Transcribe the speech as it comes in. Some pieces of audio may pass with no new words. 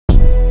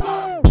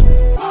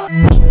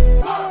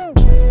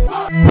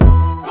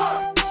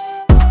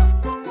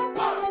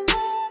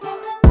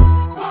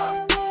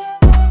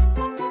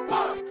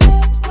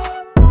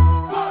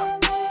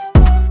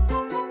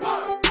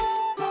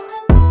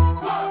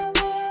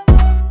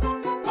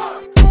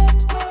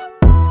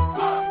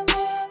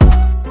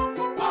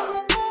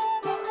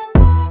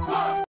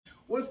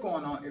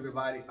on,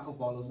 everybody? I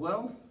hope all is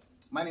well.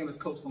 My name is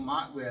Coach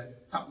Lamont with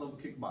Top Level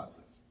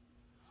Kickboxing.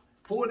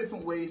 4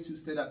 different ways to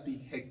set up the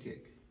head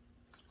kick.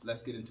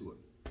 Let's get into it.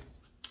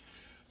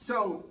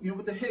 So,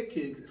 with the head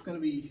kick, it's going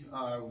to be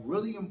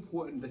really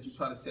important that you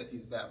try to set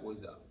these bad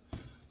boys up.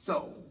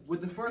 So,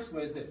 with the first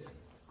way is this.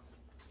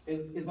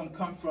 It's going to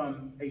come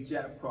from a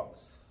jab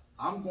cross.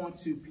 I'm going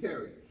to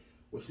parry.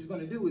 What she's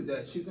going to do is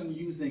that she's going to be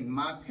using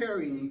my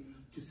parrying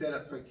to set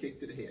up her kick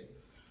to the head.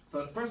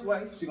 So the first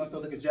way, she's going to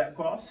throw like a jab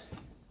cross.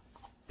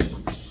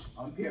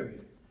 I'm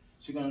parrying.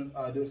 She's going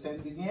to do the same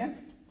thing again.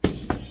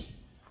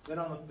 Then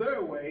on the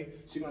third way,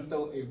 she's going to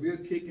throw a rear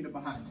kick in the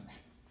behind.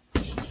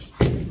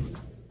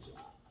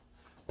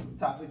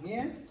 Top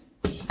again.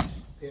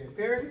 Parry,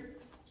 parry.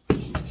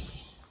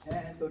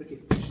 And throw the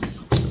kick.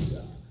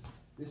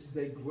 This is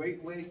a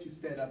great way to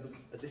set up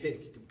the head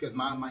kick because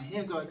my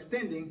hands are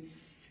extending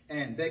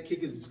and that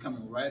kick is just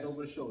coming right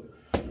over the shoulder,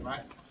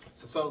 right?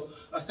 So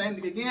same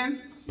thing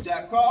again, she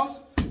jab cross,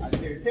 I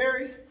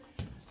parry,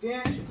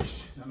 again,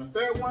 on the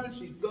third one,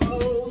 she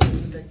goes,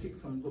 and that kick's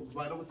gonna go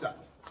right over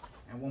top.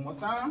 And one more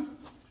time,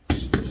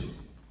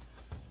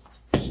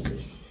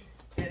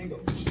 and go.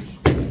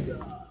 Good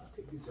job,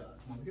 good job.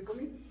 Come on, hit for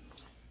me.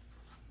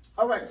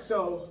 All right,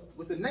 so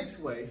with the next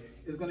way,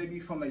 is gonna be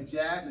from a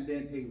jab and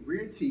then a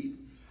rear teep.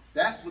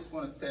 That's what's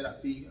gonna set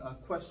up the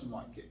question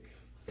mark kick.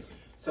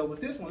 So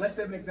with this one, let's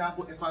say an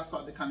example, if I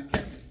start to kind of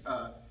catch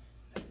it,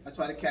 I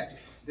try to catch it.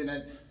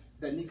 Then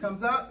that knee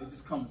comes out, it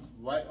just comes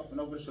right up and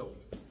over the shoulder.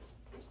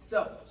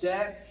 So,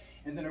 jab,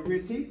 and then a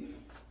rear teep.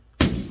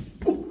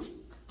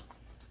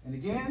 And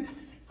again,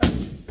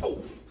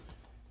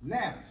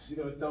 now, she's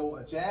gonna throw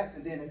a jab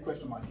and then a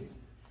question mark kick.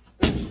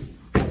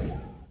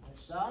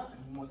 Nice shot,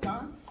 and one more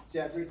time.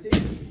 Jab, rear teep.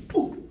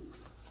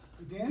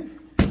 Again,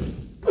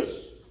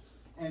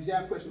 and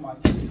jab, question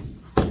mark kick.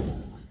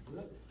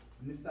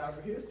 And this side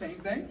over here, same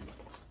thing.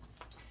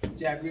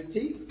 Jab, rear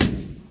teep.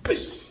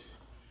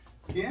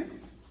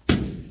 Again.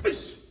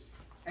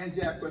 And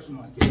jab, question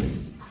mark kick.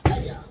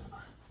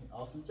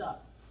 Awesome job.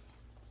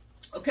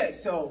 Okay,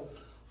 so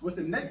with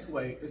the next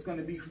way, it's going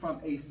to be from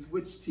a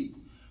switch teep.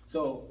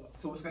 So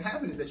what's going to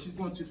happen is that she's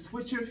going to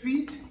switch her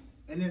feet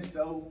and then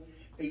throw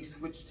a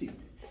switch teep.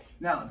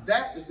 Now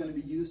that is going to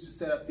be used to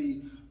set up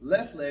the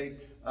left leg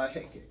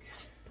head kick.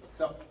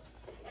 So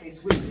a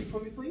switch teep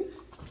for me, please.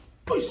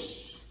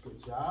 Push.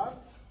 Good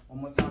job. One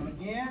more time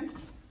again.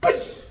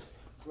 Push.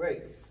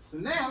 Great. So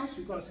now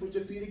she's going to switch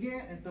her feet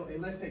again and throw a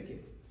left head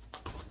kick.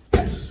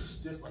 Push.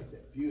 Just like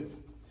that. Beautiful.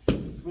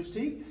 Switch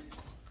teep.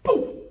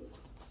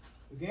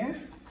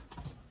 Again.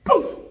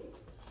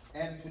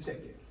 And switch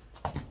head kick.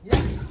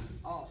 Yeah.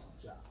 Awesome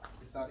job.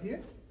 This out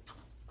here.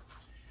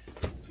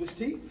 Switch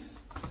teep.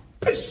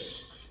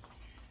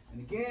 And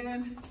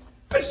again.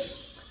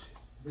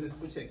 Then a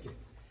switch head kick.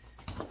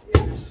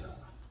 Yeah.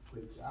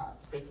 Great job.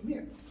 Okay, from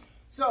here.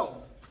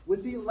 So,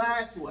 with the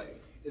last way,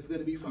 it's going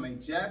to be from a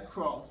jab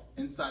cross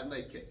inside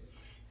leg kick.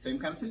 Same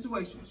kind of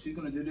situation. She's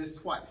going to do this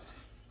twice.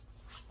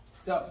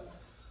 So,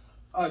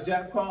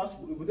 jab cross.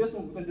 With this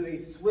one, we're going to do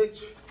a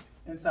switch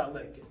inside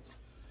leg kick.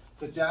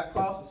 So, jab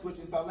cross, switch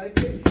inside leg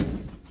kick.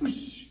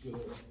 Good.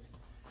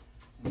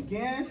 And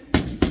again.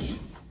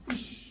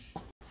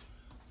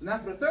 So now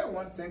for the third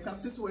one, same kind of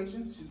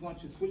situation. She's going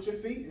to switch her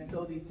feet and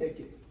throw the head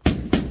kick.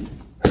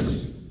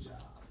 Good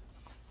job.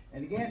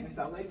 And again,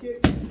 inside leg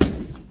kick.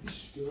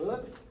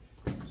 Good.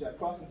 Jab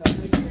cross inside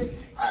leg kick.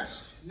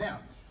 Now,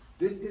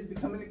 this is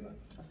becoming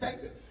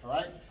effective, all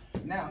right?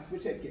 Now,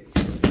 switch head kick.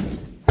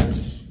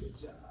 Good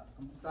job.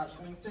 Come inside,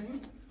 same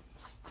thing.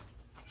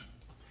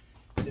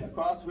 Jab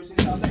cross, switch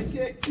inside leg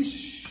kick.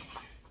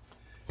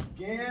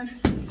 Again.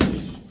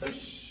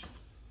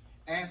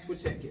 And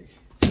switch head kick.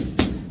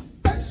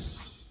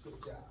 Good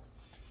job.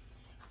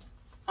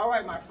 All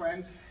right, my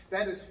friends.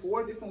 That is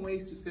 4 different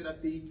ways to set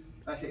up the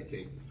head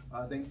kick.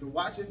 Thank you for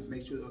watching.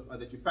 Make sure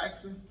that you're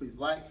practicing. Please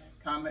like,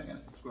 comment, and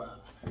subscribe.